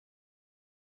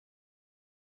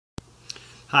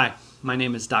Hi, my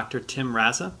name is Dr. Tim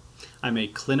Razza. I'm a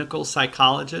clinical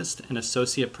psychologist and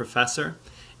associate professor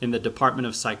in the Department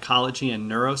of Psychology and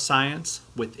Neuroscience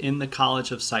within the College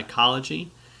of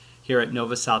Psychology here at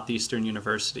Nova Southeastern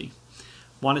University.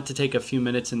 Wanted to take a few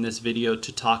minutes in this video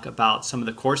to talk about some of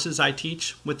the courses I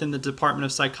teach within the Department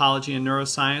of Psychology and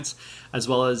Neuroscience, as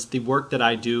well as the work that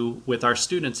I do with our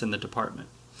students in the department.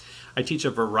 I teach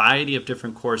a variety of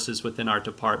different courses within our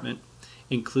department,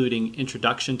 including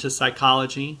Introduction to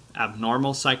Psychology,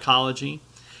 Abnormal Psychology,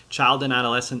 Child and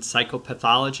Adolescent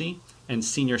Psychopathology, and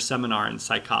Senior Seminar in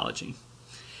Psychology.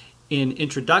 In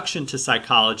Introduction to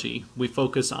Psychology, we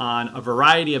focus on a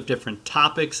variety of different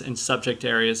topics and subject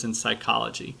areas in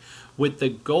psychology, with the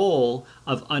goal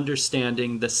of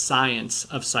understanding the science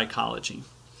of psychology.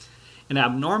 In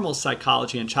Abnormal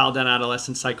Psychology and Child and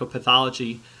Adolescent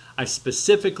Psychopathology, I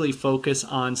specifically focus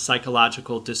on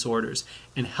psychological disorders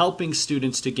and helping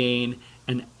students to gain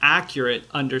an accurate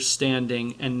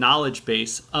understanding and knowledge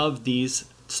base of these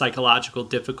psychological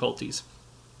difficulties.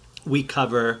 We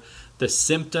cover the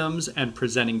symptoms and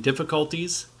presenting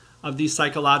difficulties of these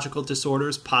psychological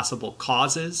disorders, possible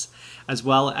causes, as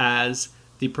well as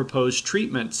the proposed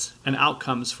treatments and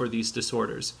outcomes for these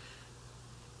disorders.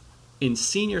 In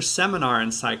Senior Seminar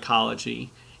in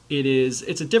Psychology,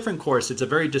 it's a different course. It's a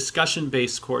very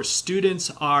discussion-based course.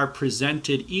 Students are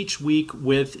presented each week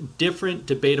with different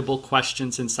debatable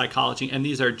questions in psychology, and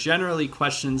these are generally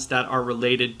questions that are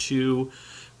related to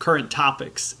current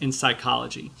topics in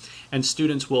psychology. And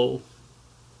students will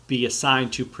be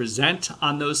assigned to present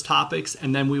on those topics,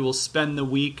 and then we will spend the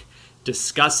week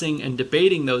discussing and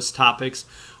debating those topics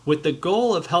with the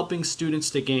goal of helping students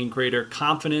to gain greater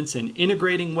confidence in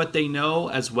integrating what they know,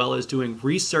 as well as doing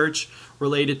research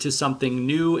related to something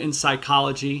new in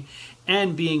psychology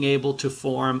and being able to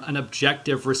form an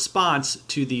objective response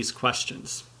to these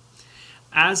questions.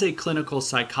 As a clinical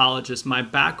psychologist, my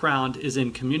background is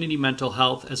in community mental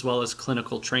health as well as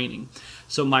clinical training.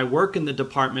 So my work in the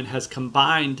department has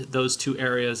combined those two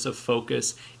areas of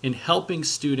focus in helping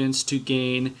students to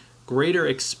gain greater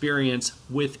experience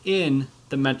within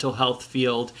the mental health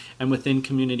field and within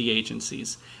community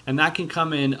agencies. And that can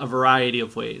come in a variety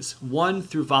of ways. One,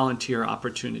 through volunteer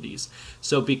opportunities.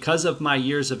 So because of my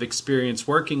years of experience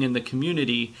working in the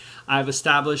community, I've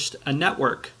established a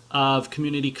network of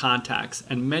community contacts,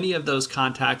 and many of those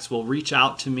contacts will reach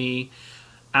out to me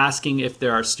asking if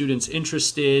there are students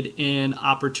interested in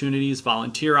opportunities,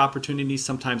 volunteer opportunities,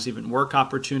 sometimes even work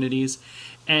opportunities,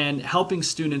 and helping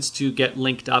students to get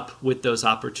linked up with those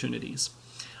opportunities.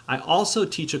 I also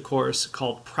teach a course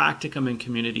called Practicum in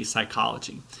Community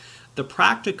Psychology. The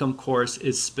Practicum course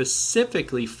is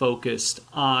specifically focused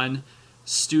on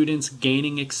students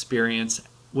gaining experience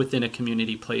within a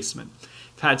community placement.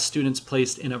 I've had students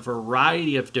placed in a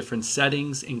variety of different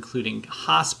settings, including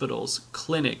hospitals,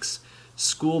 clinics,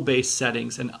 school-based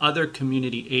settings, and other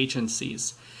community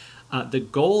agencies. The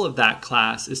goal of that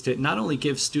class is to not only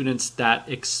give students that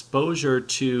exposure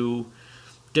to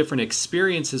different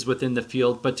experiences within the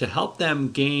field, but to help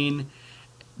them gain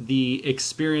the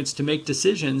experience to make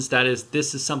decisions. That is,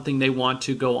 this is something they want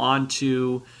to go on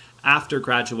to after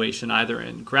graduation, either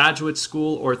in graduate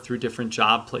school or through different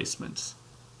job placements.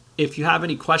 If you have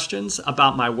any questions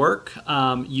about my work,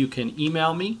 you can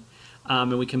email me,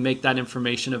 and we can make that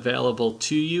information available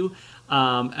to you,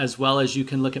 as well as you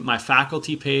can look at my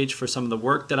faculty page for some of the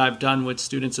work that I've done with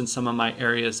students in some of my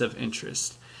areas of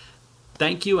interest.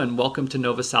 Thank you, and welcome to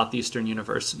Nova Southeastern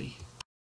University.